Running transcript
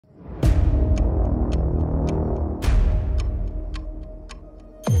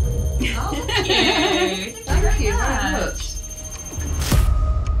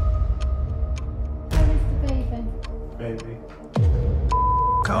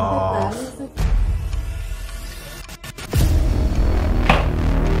off.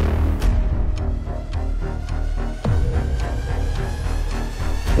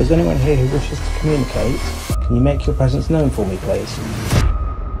 If there's anyone here who wishes to communicate, can you make your presence known for me, please?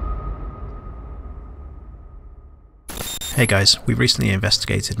 Hey guys, we recently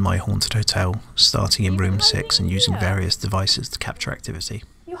investigated my haunted hotel, starting in room 6 and using various devices to capture activity.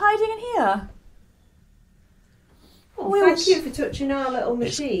 You hiding in here? Oh, thank you for touching our little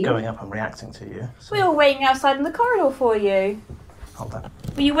machine. It's going up and reacting to you. So. We were waiting outside in the corridor for you. Hold on.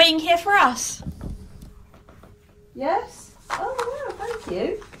 Were you waiting here for us? Yes? Oh, wow, thank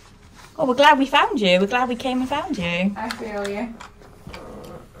you. Oh, we're glad we found you. We're glad we came and found you. I feel you.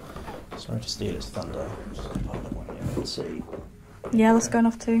 Sorry to steal its thunder. I'm just going to pop that one here and see. Yeah, that's going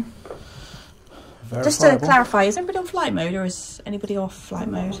off too. Just to clarify, is everybody on flight mode or is anybody off flight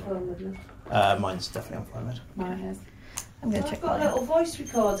mode? Mine's definitely on flight mode. Mine is. I'm going to check I've got mine. a little voice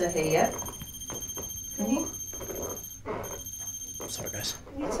recorder here. Can you Sorry guys.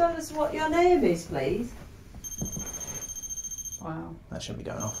 tell us what your name is, please? Wow. That shouldn't be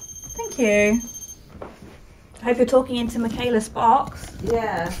going off. Thank you. I hope you're talking into Michaela's box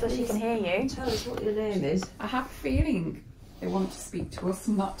Yeah. so she can hear you. Tell us what your name is. I have a feeling they want to speak to us,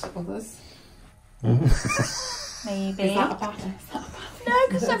 not to others. Maybe. Is that a bad? No,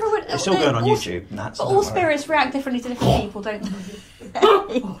 because everyone... It's still going on YouTube. But all spirits react differently to different people, don't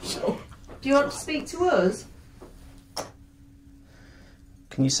they? Do you want to speak to us?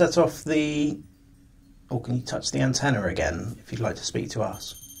 Can you set off the... Or can you touch the antenna again if you'd like to speak to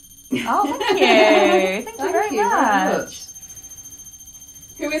us? Oh, thank you. Thank you very much.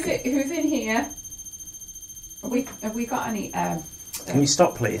 Who is it? Who's in here? Have we got any? Can you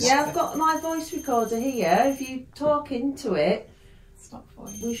stop, please? Yeah, I've got my voice recorder here. If you talk into it, Stop for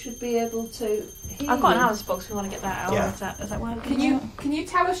you. we should be able to hear I've got an you. Alice box. We want to get that out. Yeah. Is that working? Can you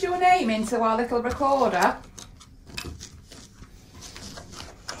tell us your name into our little recorder?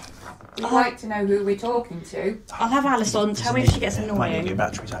 We'd like to know who we're talking to. I'll have Alice on. Tell me if she gets Might need annoying. new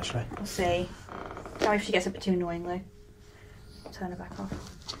batteries, actually. We'll see. Tell me if she gets a bit too annoying though. I'll turn her back off.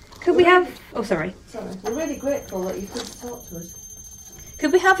 Could we have... Oh, sorry. Sorry, we're really grateful that you could talk to us.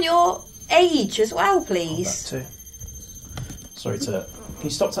 Could we have your age as well, Hold please? that too. Sorry to... Can you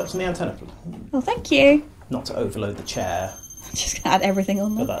stop touching the antenna, please? Oh, thank you. Not to overload the chair, I'm just going to add everything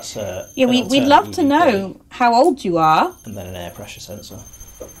on but there. that's... Yeah, an we'd love to alternate know how old you are. EVP and then an air pressure sensor.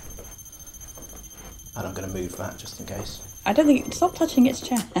 And I'm going to move that just in case. I don't think... Stop touching its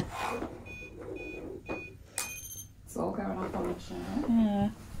chair. It's all going off on the chair. Yeah.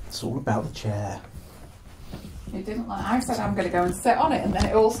 It's all about the chair. It didn't like. I said I'm going to go and sit on it, and then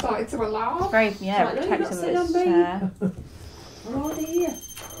it all started to alarm. Very, yeah, Right, no, you've got to protective sit of on its me. chair. We're already here.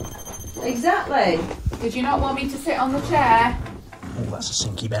 Exactly. Did you not want me to sit on the chair? Oh, that's a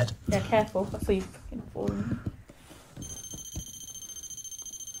sinky bed. Yeah, careful. Before you fucking fall.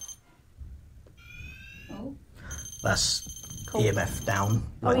 Oh. That's Cool. EMF down,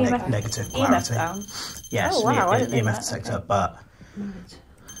 Oh, like EMF. negative EMF polarity. down. Yes, Oh, wow, I didn't know EMF that. detector, Okay. but Right.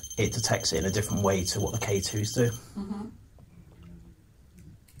 it detects it in a different way to what the K2s do. Mm-hmm.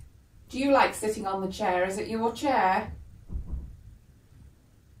 Do you like sitting on the chair? Is it your chair?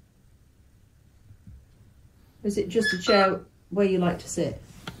 Is it just a chair where you like to sit?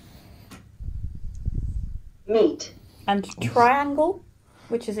 Meat. And triangle,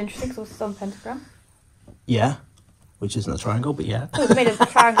 which is interesting because it's on pentagram. Yeah, which isn't a triangle, but yeah. Oh, it's made of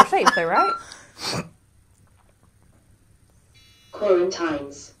triangle shapes though, right?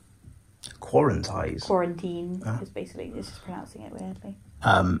 Quarantines. Quarantize. Quarantine is basically, it's just pronouncing it weirdly.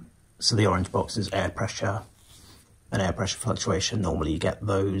 So the orange box is air pressure, an air pressure fluctuation. Normally you get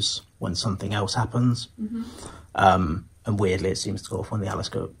those when something else happens. And weirdly it seems to go off when the Alice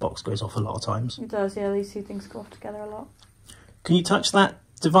box goes off a lot of times. It does, yeah, these two things go off together a lot. Can you touch that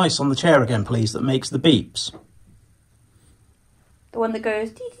device on the chair again, please, that makes the beeps? The one that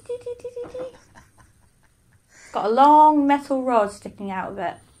goes dee dee dee dee dee dee dee. It's got a long metal rod sticking out of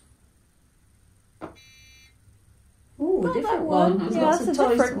it. Ooh, a Oh, different that one. one. There's Yeah, lots that's of a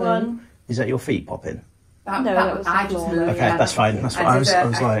toys different to one. Is that your feet popping? No, that was I the just floor, moved. though. Okay, yeah. that's fine. That's what I was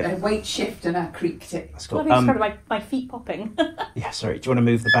like. a weight shift and I creaked it. That's I cool. think it's kind of my feet popping. Yeah, sorry. Do you want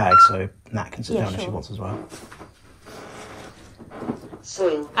to move the bag so Nat can sit Yeah, down if she sure. wants as well?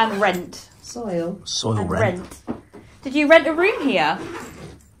 Soil. And rent. Soil. Soil And rent. rent. Did you rent a room here?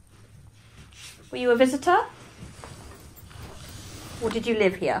 Were you a visitor? Or did you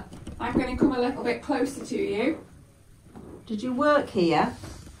live here? I'm going to come a little bit closer to you. Did you work here?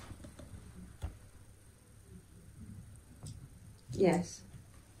 Yes,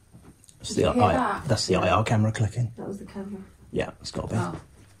 It's Did the you hear that? That's the IR camera clicking. that was the camera. Yeah, it's got to be. Oh.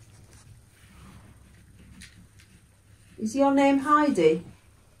 Is your name Heidi?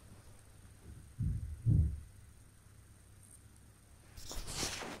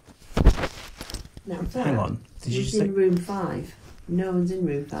 No, Hang on. Did you Who's say... in room 5? No one's in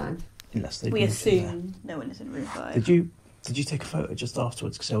room 5. Unless they We moved in there. assume no one is in room 5. Did you take a photo just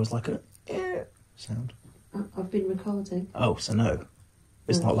afterwards? Because there was like a sound. I've been recording. Oh, so no.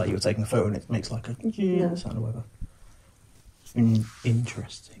 It's No. not like you were taking a photo and it makes like a No. sound or whatever.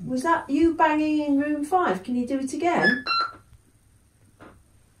 Interesting. Was that you banging in room 5? Can you do it again?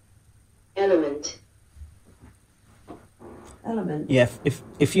 Element. Yeah,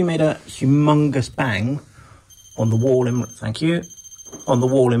 if you made a humongous bang on the wall in... Thank you. On the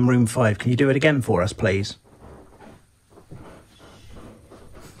wall in room 5, can you do it again for us, please?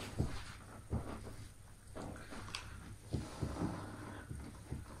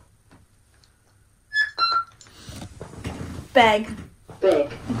 Beg. Big.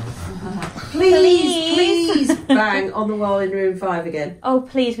 Please bang on the wall in room 5 again. Oh,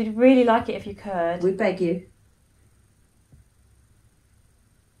 please, we'd really like it if you could. We beg you.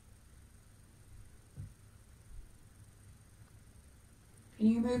 Can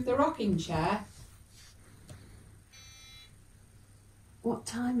you move the rocking chair? What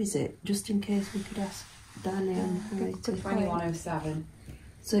time is it? Just in case we could ask Danny and Harry to... 2107.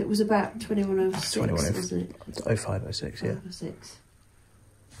 So it was about 2106, 2106. wasn't it? It's 0506, yeah. 06.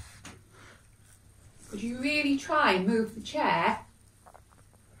 Could you really try and move the chair?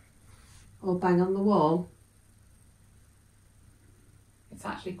 Or bang on the wall. It's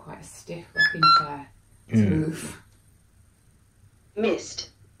actually quite a stiff rocking chair to move. Missed.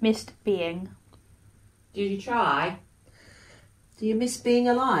 Missed being. Did you try? Do you miss being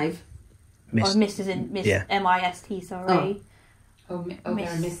alive? Missed. Or missed as in missed, Yeah. M-I-S-T, sorry. Oh, they're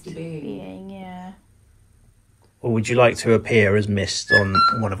a misty being. Being, yeah. Or would you like to appear as Mist on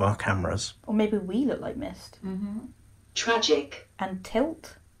one of our cameras? Or maybe we look like Mist. Mm-hmm. Tragic. And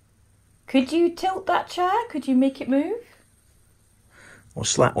tilt. Could you tilt that chair? Could you make it move? Or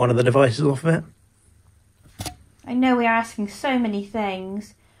slap one of the devices off of it? I know we are asking so many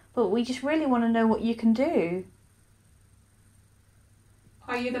things, but we just really want to know what you can do.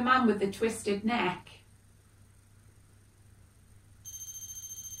 Are you the man with the twisted neck?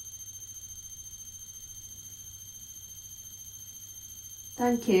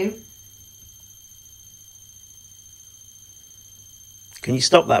 Thank you. Can you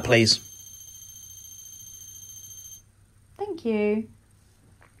stop that, please? Thank you.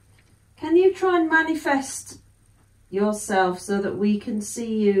 Can you try and manifest yourself so that we can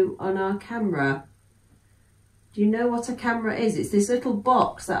see you on our camera? Do you know what a camera is? It's this little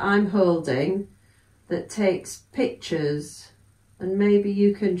box that I'm holding that takes pictures, and maybe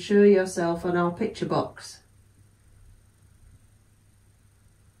you can show yourself on our picture box.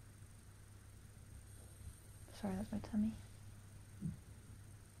 Sorry, that's my tummy.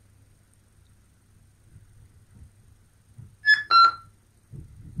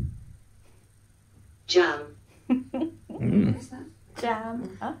 Jam. What's that?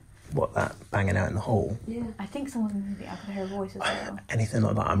 Jam. Huh? What, that banging out in the hole? Yeah. I think someone's moving. I could hear a voice as well. Anything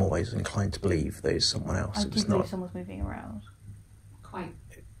like that, I'm always inclined to believe there's someone else. I If do it's believe not, someone's moving around. Quite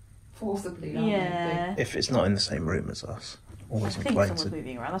forcibly, don't Yeah. if it's not in the same room as us, I always think inclined someone's to.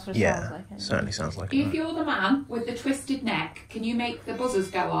 moving around. That's what it Yeah, sounds like. Anyway. certainly sounds like they? it. If you're the man with the twisted neck, can you make the buzzers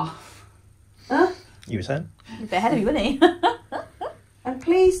go off? Huh? You were saying? He's a bit ahead of you, isn't he? And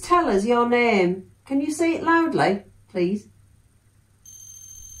please tell us your name. Can you say it loudly, please?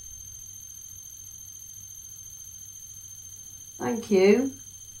 Thank you.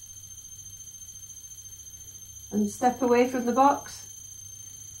 And step away from the box.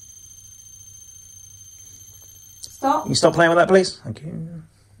 Stop. Can you stop playing with that, please? Thank you.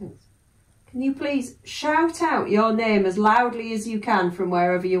 Can you please shout out your name as loudly as you can from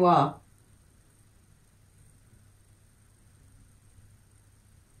wherever you are?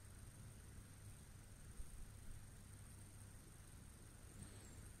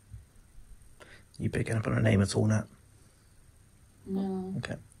 You picking up on a name at all, Nat? No.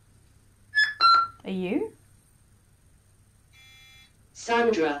 Okay. Are you?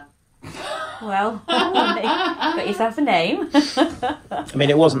 Sandra. Well, got yourself a name. I mean,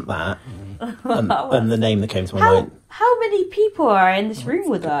 it wasn't that. And the name that came to my mind. How many people are in this room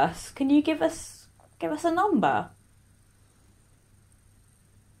with us? Can you give us a number?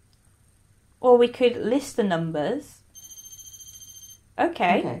 Or we could list the numbers.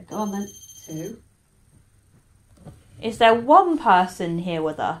 Okay. Go on then. 2. Is there one person here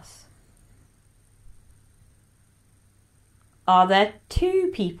with us? Are there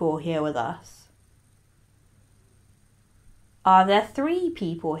 2 people here with us? Are there 3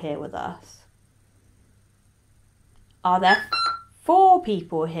 people here with us? Are there 4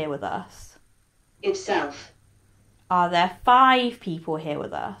 people here with us? Itself. Are there 5 people here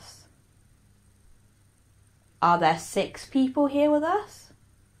with us? Are there 6 people here with us?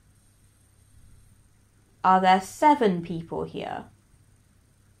 Are there 7 people here?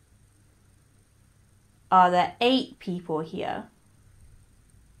 Are there 8 people here?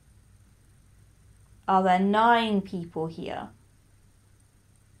 Are there 9 people here?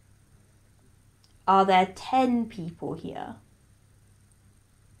 Are there 10 people here?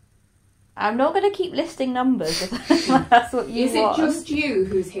 I'm not going to keep listing numbers if that's what you want. Is it just you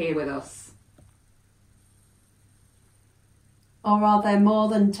who's here with us? Or are there more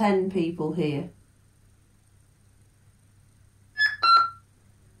than 10 people here?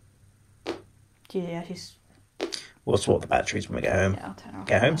 Yeah, she's... We'll swap the batteries when we get home. Yeah, I'll turn it off.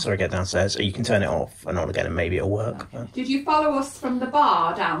 Get home, sorry, get downstairs. You can turn it off and on again and maybe it'll work. Okay. Did you follow us from the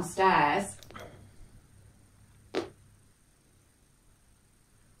bar downstairs?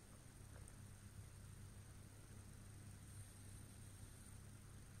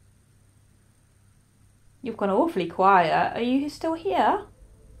 You've gone awfully quiet. Are you still here?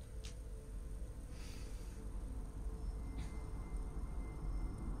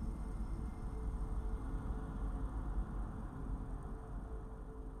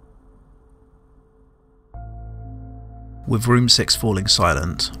 With room 6 falling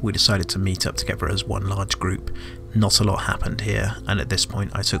silent, we decided to meet up together as one large group. Not a lot happened here, and at this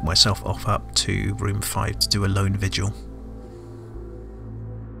point I took myself off up to room 5 to do a lone vigil.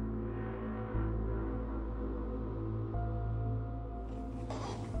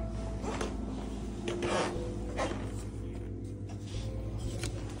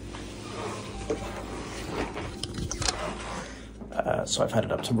 So I've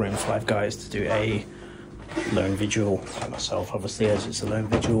headed up to room 5, guys, to do a lone vigil by myself, obviously, as it's a lone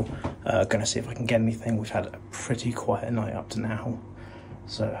vigil. Gonna see if I can get anything. We've had a pretty quiet night up to now,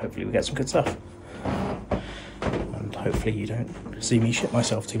 so hopefully we get some good stuff. And hopefully you don't see me shit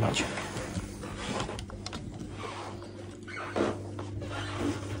myself too much.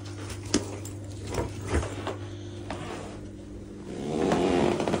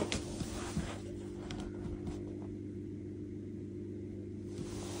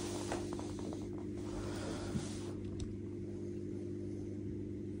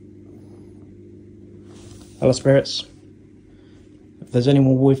 Hello, spirits. If there's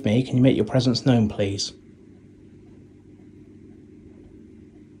anyone with me, can you make your presence known, please?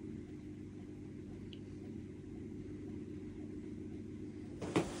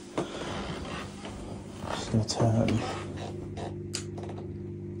 Just gonna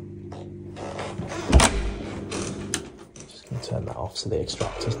turn that off so the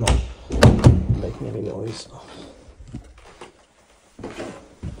extractor's not making any noise.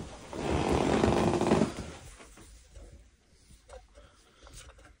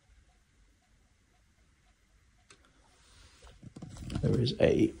 There is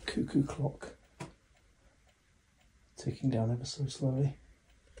a cuckoo clock ticking down ever so slowly.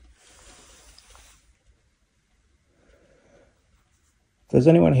 If there's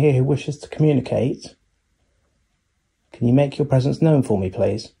anyone here who wishes to communicate, can you make your presence known for me,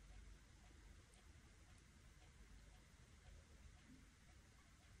 please?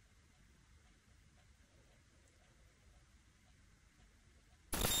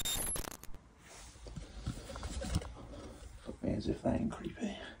 As if that ain't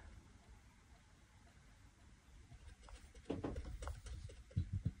creepy.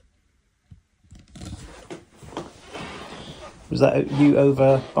 Was that you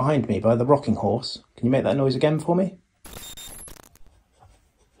over behind me by the rocking horse? Can you make that noise again for me?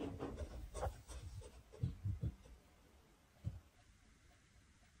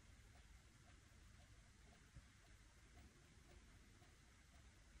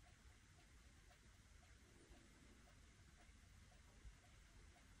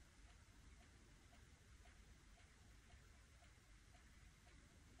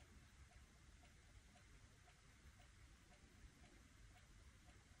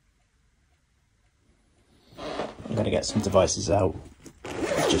 I'm going to get some devices out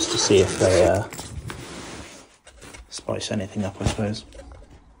just to see if they spice anything up, I suppose.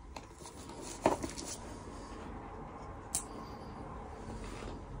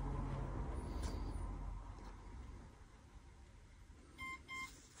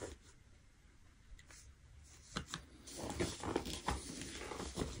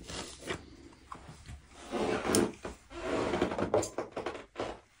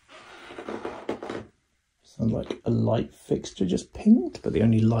 And like a light fixture just pinged, but the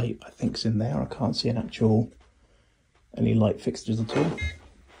only light I think's in there. I can't see any light fixtures at all.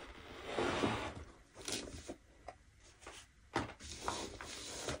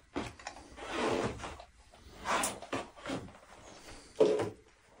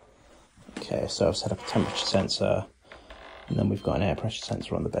 so I've set up a temperature sensor, and then we've got an air pressure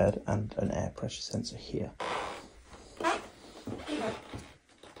sensor on the bed and an air pressure sensor here.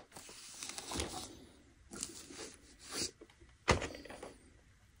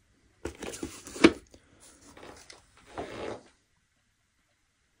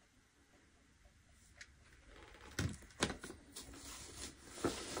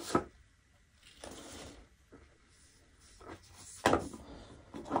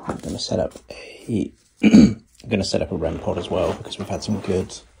 I'm going to set up a I'm going to set up a REM pod as well, because we've had some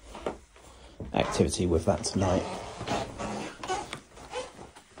good activity with that tonight.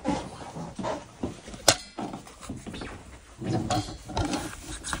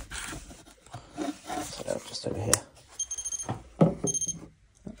 Set it up just over here.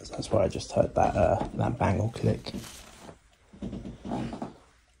 That's where I just heard that that bang or click.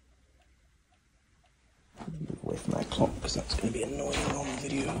 Move away from that clock because that's going to be annoying on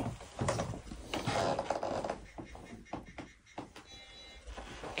video.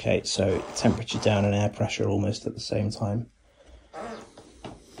 Okay, so temperature down and air pressure almost at the same time.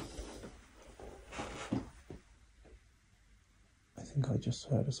 I think I just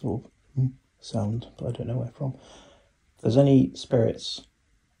heard a sort of sound, but I don't know where from. If there's any spirits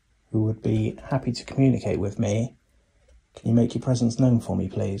who would be happy to communicate with me, can you make your presence known for me,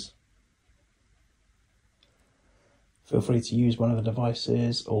 please? Feel free to use one of the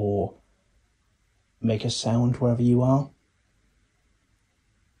devices or make a sound wherever you are.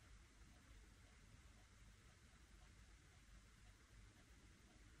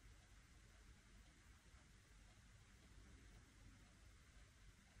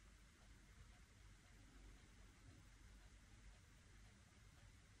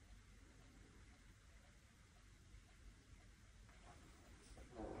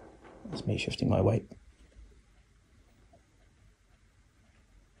 That's me shifting my weight.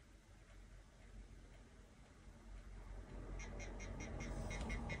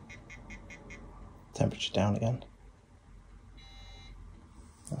 Temperature down again.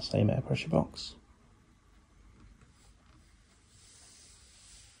 Same air pressure box.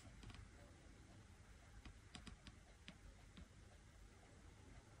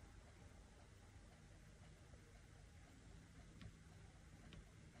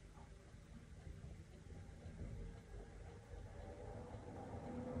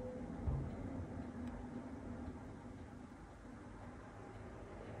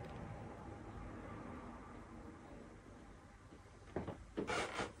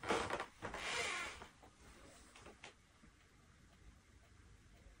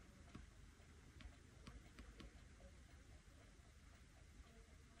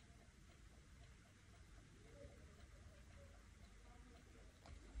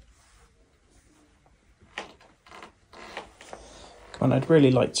 And I'd really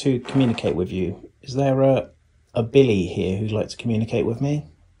like to communicate with you. Is there a Billy here who'd like to communicate with me?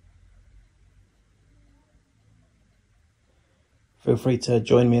 Feel free to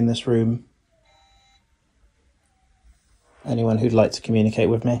join me in this room. Anyone who'd like to communicate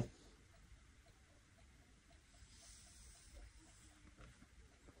with me?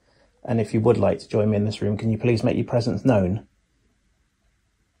 And if you would like to join me in this room, can you please make your presence known?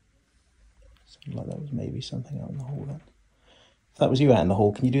 Sounded like that was maybe something out in the hall then. If that was you out in the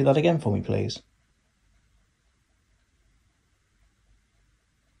hall, can you do that again for me, please?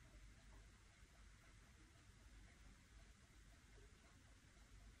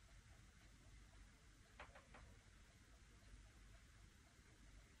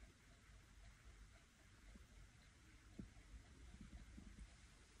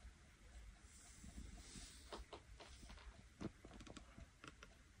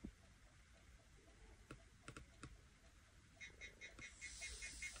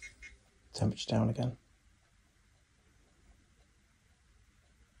 Temperature down again.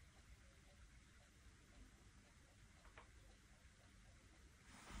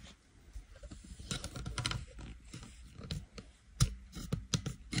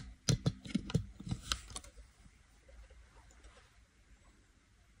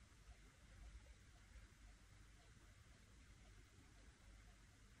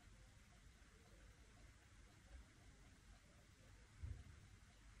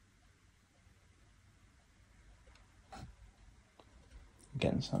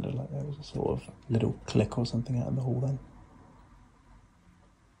 Again, sounded like there was a sort of little click or something out in the hall then.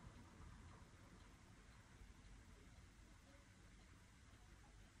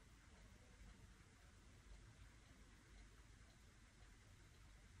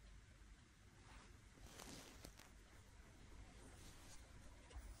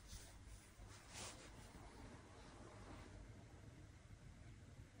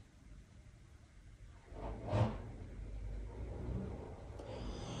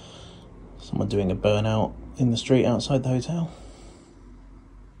 Someone doing a burnout in the street outside the hotel.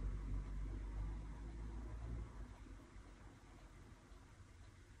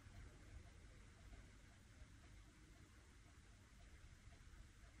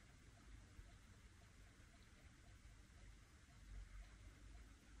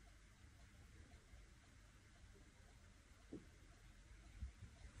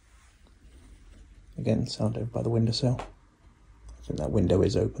 Again, sound over by the windowsill. I think that window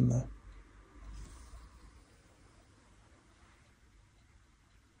is open though.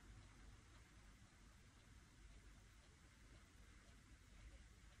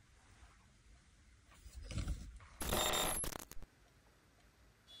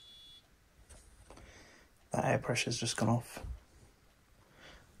 That air pressure's just gone off.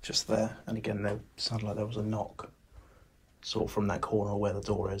 Just there. And again, there sounded like there was a knock sort of from that corner where the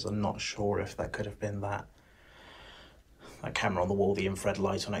door is. I'm not sure if that could have been that camera on the wall, the infrared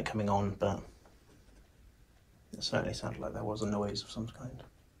light on it coming on, but it certainly sounded like there was a noise of some kind.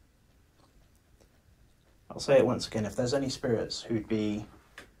 I'll say it once again, if there's any spirits who'd be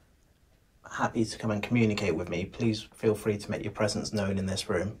happy to come and communicate with me, please feel free to make your presence known in this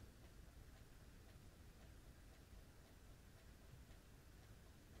room.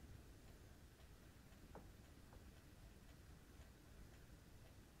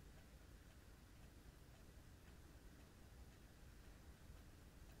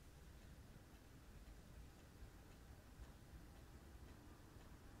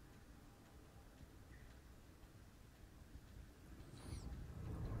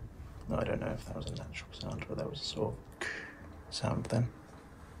 I don't know if that was a natural sound or that was a sort of sound then.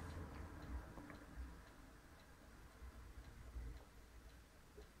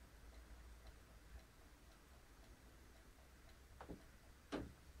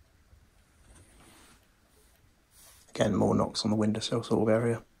 Again, more knocks on the windowsill sort of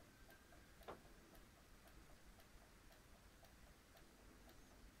area.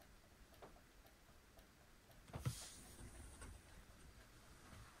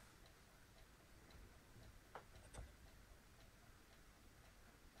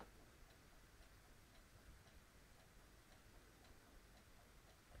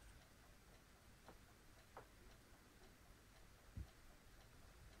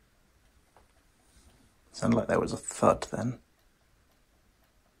 Sounded like there was a thud then.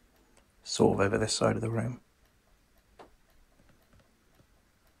 Sort of over this side of the room.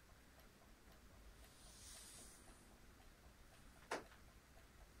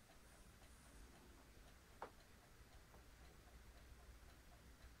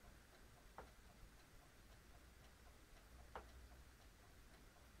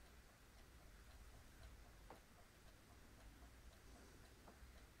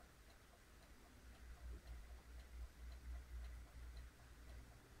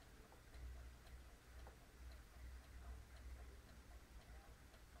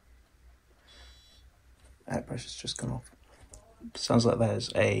 Air pressure's just gone off. Sounds like there's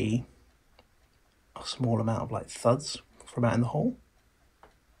a small amount of like thuds from out in the hall.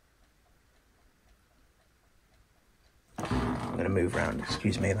 I'm going to move around,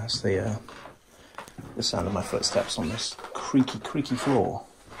 excuse me, that's the sound of my footsteps on this creaky floor.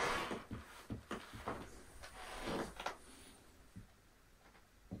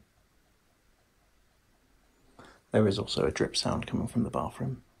 There is also a drip sound coming from the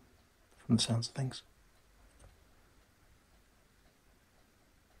bathroom, from the sounds of things.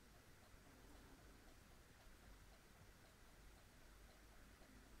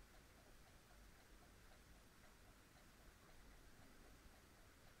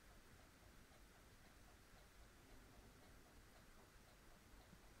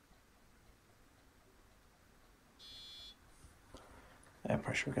 Air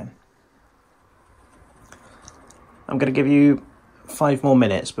pressure again. I'm going to give you 5 more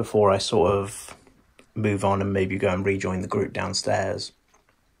minutes before I sort of move on and maybe go and rejoin the group downstairs.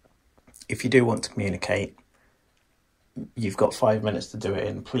 If you do want to communicate, you've got 5 minutes to do it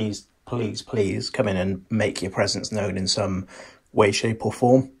in. Please come in and make your presence known in some way, shape or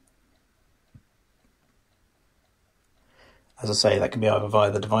form. As I say, that can be either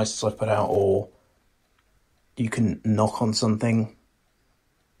via the devices I've put out, or you can knock on something.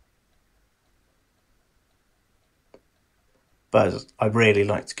 But I'd really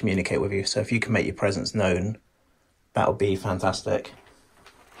like to communicate with you, so if you can make your presence known, that would be fantastic.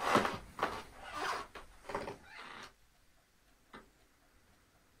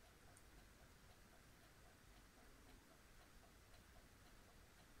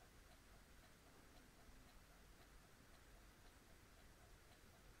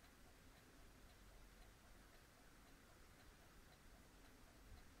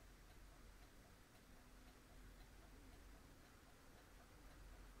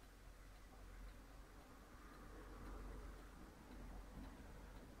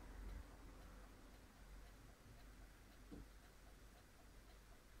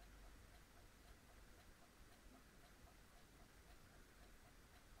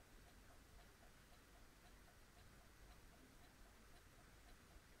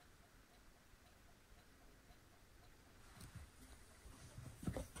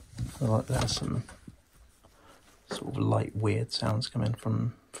 There's some sort of light, weird sounds coming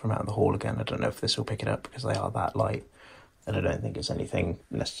from out of the hall again. I don't know if this will pick it up because they are that light, and I don't think it's anything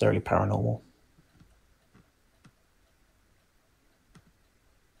necessarily paranormal.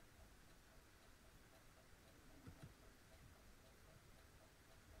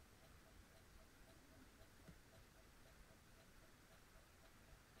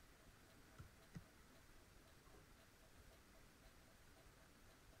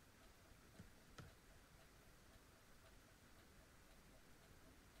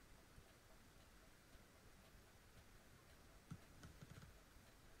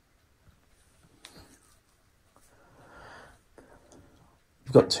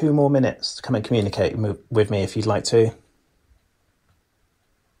 You've got 2 more minutes to come and communicate with me if you'd like to.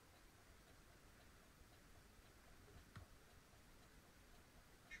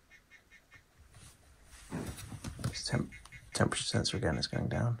 Temperature sensor again is going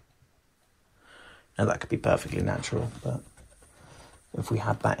down. Now that could be perfectly natural, but if we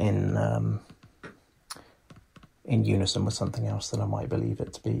had that in unison with something else, then I might believe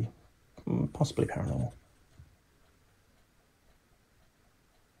it to be possibly paranormal.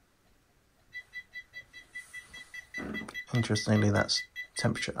 Interestingly, that's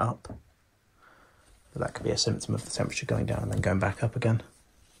temperature up, but that could be a symptom of the temperature going down and then going back up again.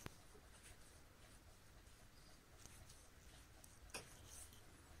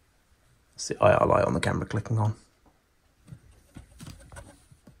 It's the IR light on the camera clicking on.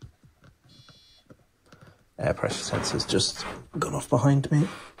 Air pressure sensor's just gone off behind me.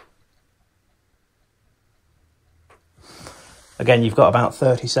 Again, you've got about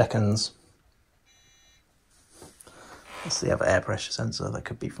 30 seconds. That's the other air pressure sensor. That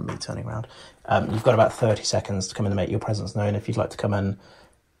could be from me turning around. You've got about 30 seconds to come in and make your presence known. If you'd like to come and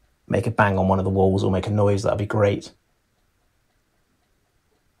make a bang on one of the walls or make a noise, that'd be great.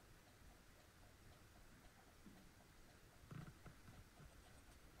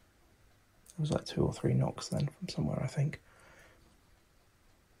 It was like 2 or 3 knocks then from somewhere, I think.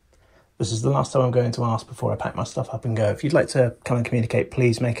 This is the last time I'm going to ask before I pack my stuff up and go. If you'd like to come and communicate,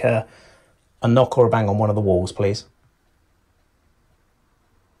 please make a knock or a bang on one of the walls, please.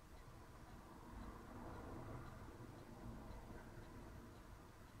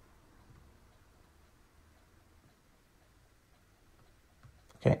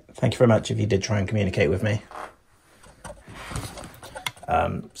 Okay, thank you very much if you did try and communicate with me.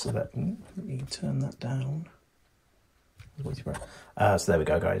 So let me turn that down. So there we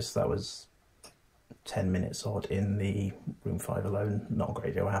go, guys. That was 10 minutes odd in the room 5 alone. Not a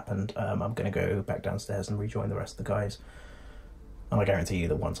great deal happened. I'm going to go back downstairs and rejoin the rest of the guys. And I guarantee you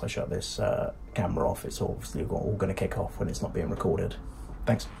that once I shut this camera off, it's obviously all going to kick off when it's not being recorded.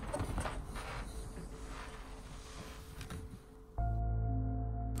 Thanks.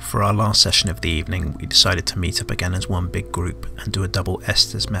 For our last session of the evening, we decided to meet up again as one big group and do a double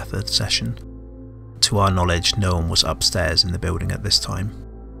Estes method session. To our knowledge, no one was upstairs in the building at this time.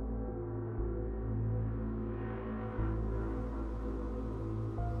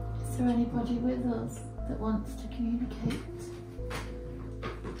 Is there anybody with us that wants to communicate?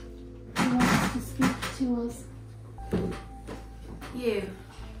 Who wants to speak to us? You.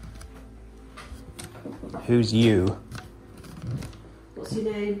 Who's you? What's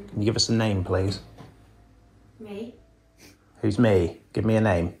your name? Can you give us a name, please? Me. Who's me? Give me a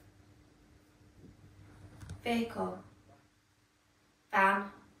name. Vehicle. Van.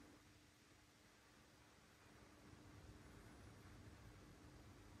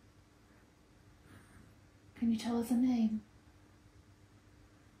 Can you tell us a name?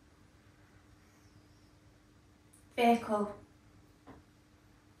 Vehicle.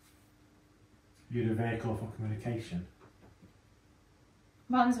 You're the vehicle for communication.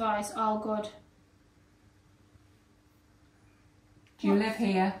 Man's voice, all good. Do you live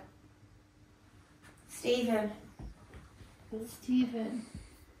here? Stephen. Stephen.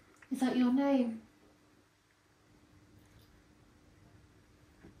 Is that your name?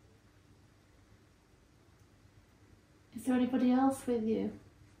 Is there anybody else with you?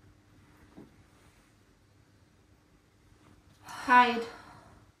 Hide.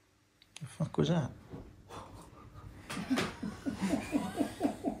 The fuck was that?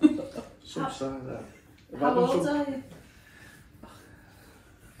 How old are you?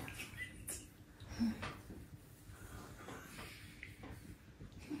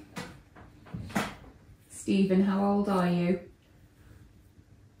 Stephen, how old are you?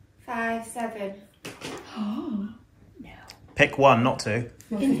 5, 7. Pick one, not two.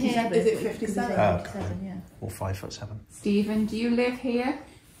 In here. Is it 57? Oh, okay. 57, yeah. Or 5'7". Stephen, do you live here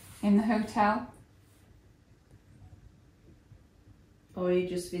in the hotel? Or are you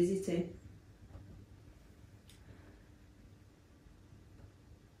just visiting?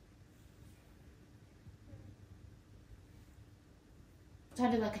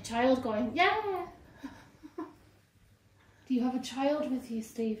 Sounded like a child going, yeah! Do you have a child with you,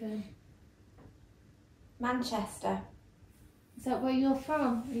 Stephen? Manchester. Is that where you're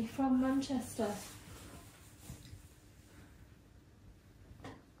from? Are you from Manchester?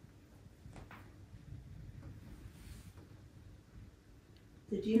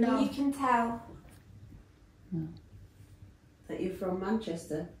 Did you No. know You can tell. that you're from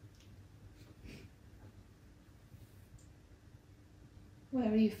Manchester?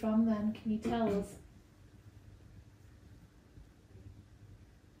 Where are you from then? Can you tell us?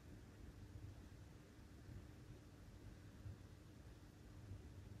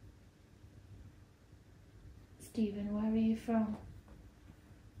 Stephen, where are you from?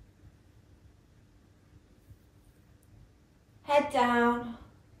 Head down.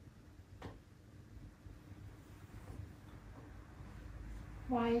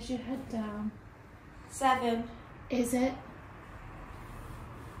 Why is your head down? 7. Is it?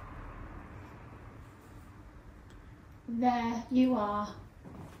 There you are.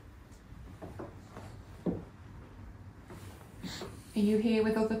 Are you here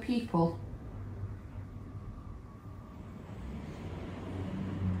with other people?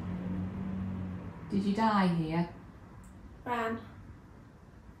 Did you die here? Ran.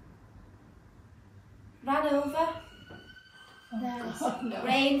 Ran over. There's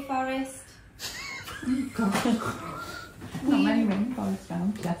Rainforest. Not many rainforests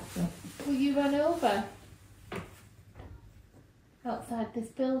around Chester. Will you run over? Outside this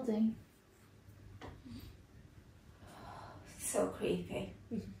building. So creepy.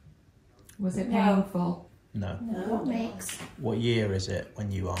 Was it No. painful? No. No, what makes? What year is it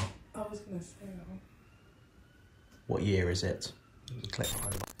when you are? I was going to say that. What year is it? Click.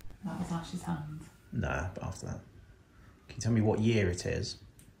 That was Ash's hand. No, but after that. Can you tell me what year it is?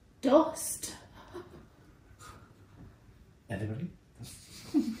 Dust. Anybody?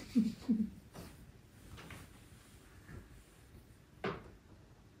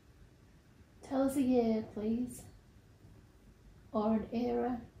 Tell us a year, please. Or an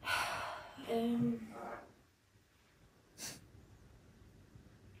era.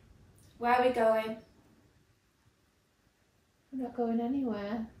 Where are we going? We're not going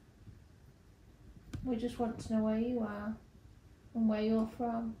anywhere. We just want to know where you are and where you're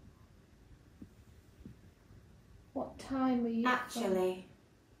from. What time are you Actually,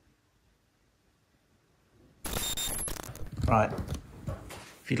 Right.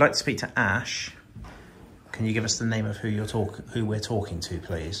 If you'd like to speak to Ash, can you give us the name of who we're talking to,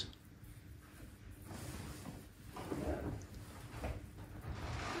 please?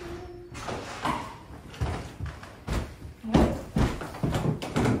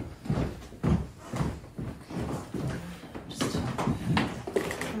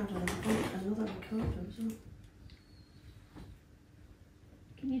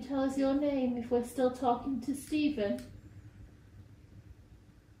 Can you tell us your name if we're still talking to Stephen?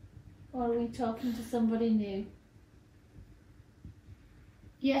 Or are we talking to somebody new?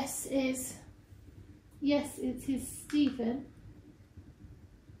 Yes, it's his Stephen.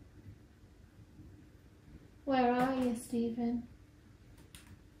 Where are you, Stephen?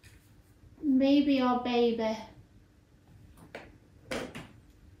 Maybe our baby.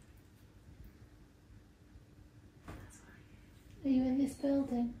 Are you in this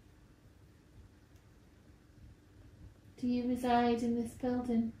building? Do you reside in this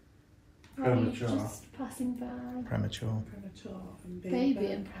building? Or are you Premature. just passing by? Premature. Premature and Baby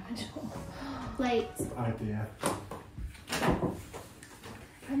and premature. Late. Idea.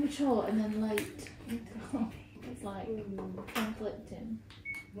 Premature and then late. It's like conflicting.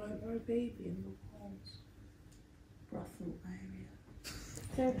 Weren't there a baby in the walls? Brothel area. Is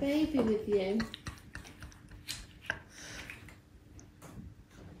there a baby with you?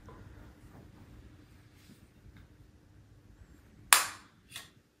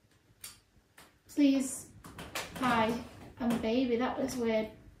 Please. Hi. I'm a baby. That was weird.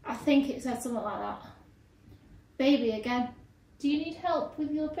 I think it said something like that. Baby again. Do you need help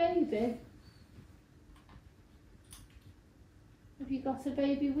with your baby? Have you got a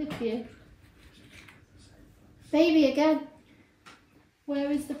baby with you? Baby again.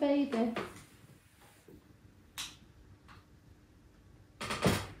 Where is the baby?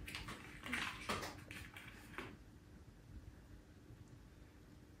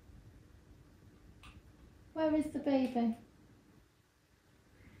 Where is the baby?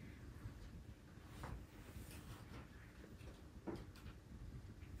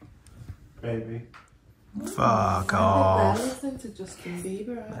 Baby. Fuck off. Listen to Justin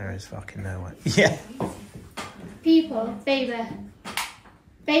Bieber. Aren't There is fucking no way. Yeah. People, baby.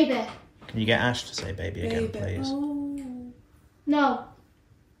 Baby. Can you get Ash to say baby again, please? Oh. No.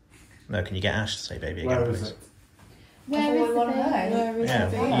 No, can you get Ash to say baby Where again, is please? it? Where is the baby? Where is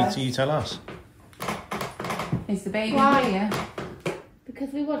the baby? Yeah, you tell us. Is the baby Why? here?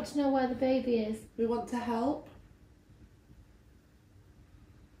 Because we want to know where the baby is. We want to help.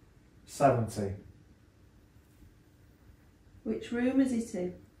 70. Which room is it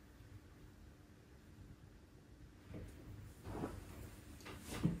in?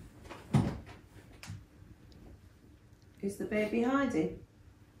 Is the baby hiding?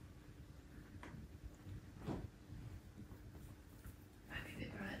 Might be a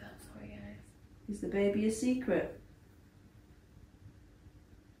bit bright, that's sorry guys. Is the baby a secret?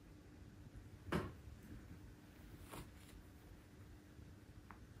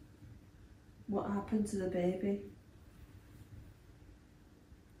 What happened to the baby?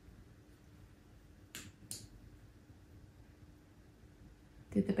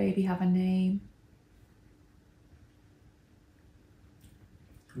 Did the baby have a name?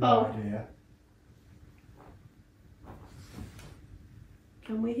 No idea.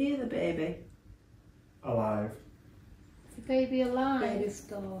 Can we hear the baby? Alive. Is the baby alive? Baby's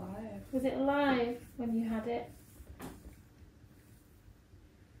still alive. Was it alive when you had it?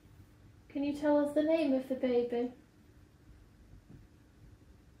 Can you tell us the name of the baby?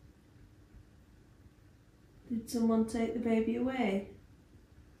 Did someone take the baby away?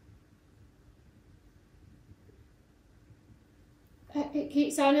 It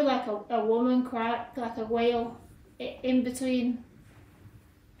keeps sounding like a woman cry, like a wail in between.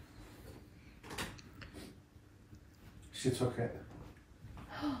 She took it.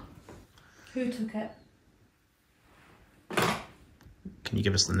 Who took it? Can you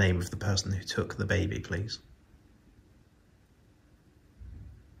give us the name of the person who took the baby, please?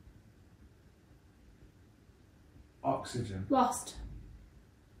 Oxygen. Lost.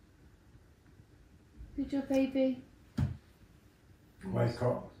 Did your baby? Wake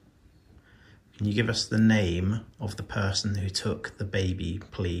up. Can you give us the name of the person who took the baby,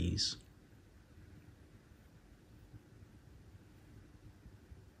 please?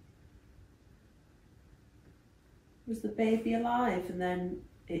 Was the baby alive and then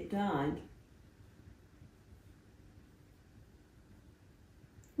it died?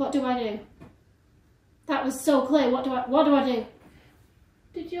 What do I do? That was so clear. What do I do?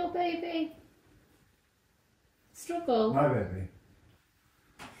 Did your baby struggle? My baby.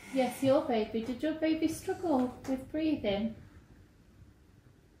 Yes, your baby. Did your baby struggle with breathing?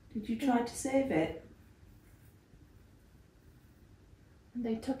 Did you try to save it? And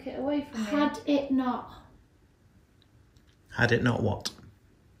they took it away from you? Had it not? Had it not what?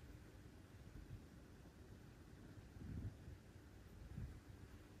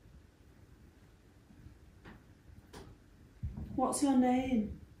 What's your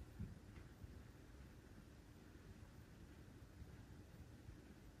name?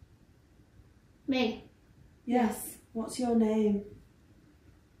 Me. Yes. What's your name?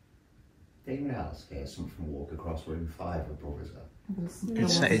 Did anyone else hear something walk across room 5 of Brothel?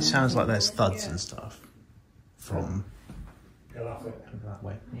 It sounds like there's thuds and stuff from Get off it. that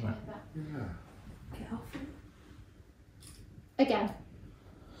way. Get off it. Again.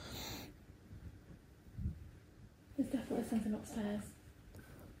 There's definitely something upstairs.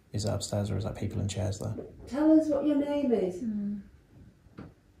 Is that upstairs or is that people in chairs there? Tell us what your name is.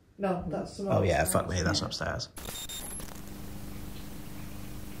 No, that's the Oh yeah, fuck me, that's upstairs.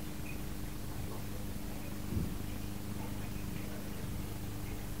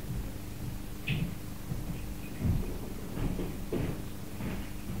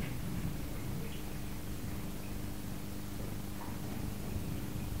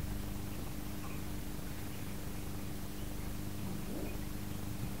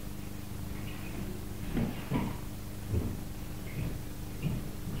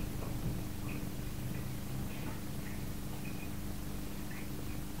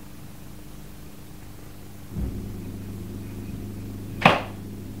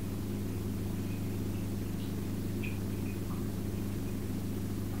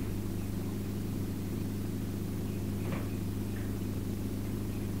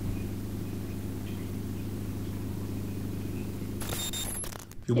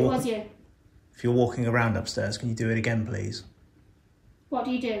 It was you. If you're walking around upstairs, can you do it again, please? What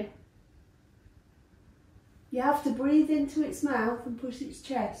do you do? You have to breathe into its mouth and push its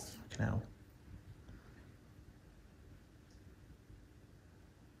chest. Fucking hell.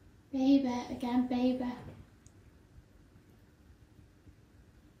 Baby, again, baby.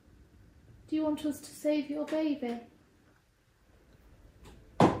 Do you want us to save your baby?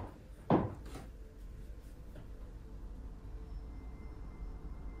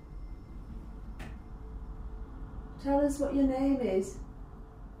 Tell us what your name is.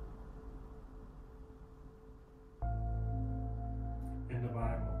 In the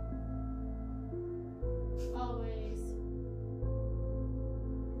Bible.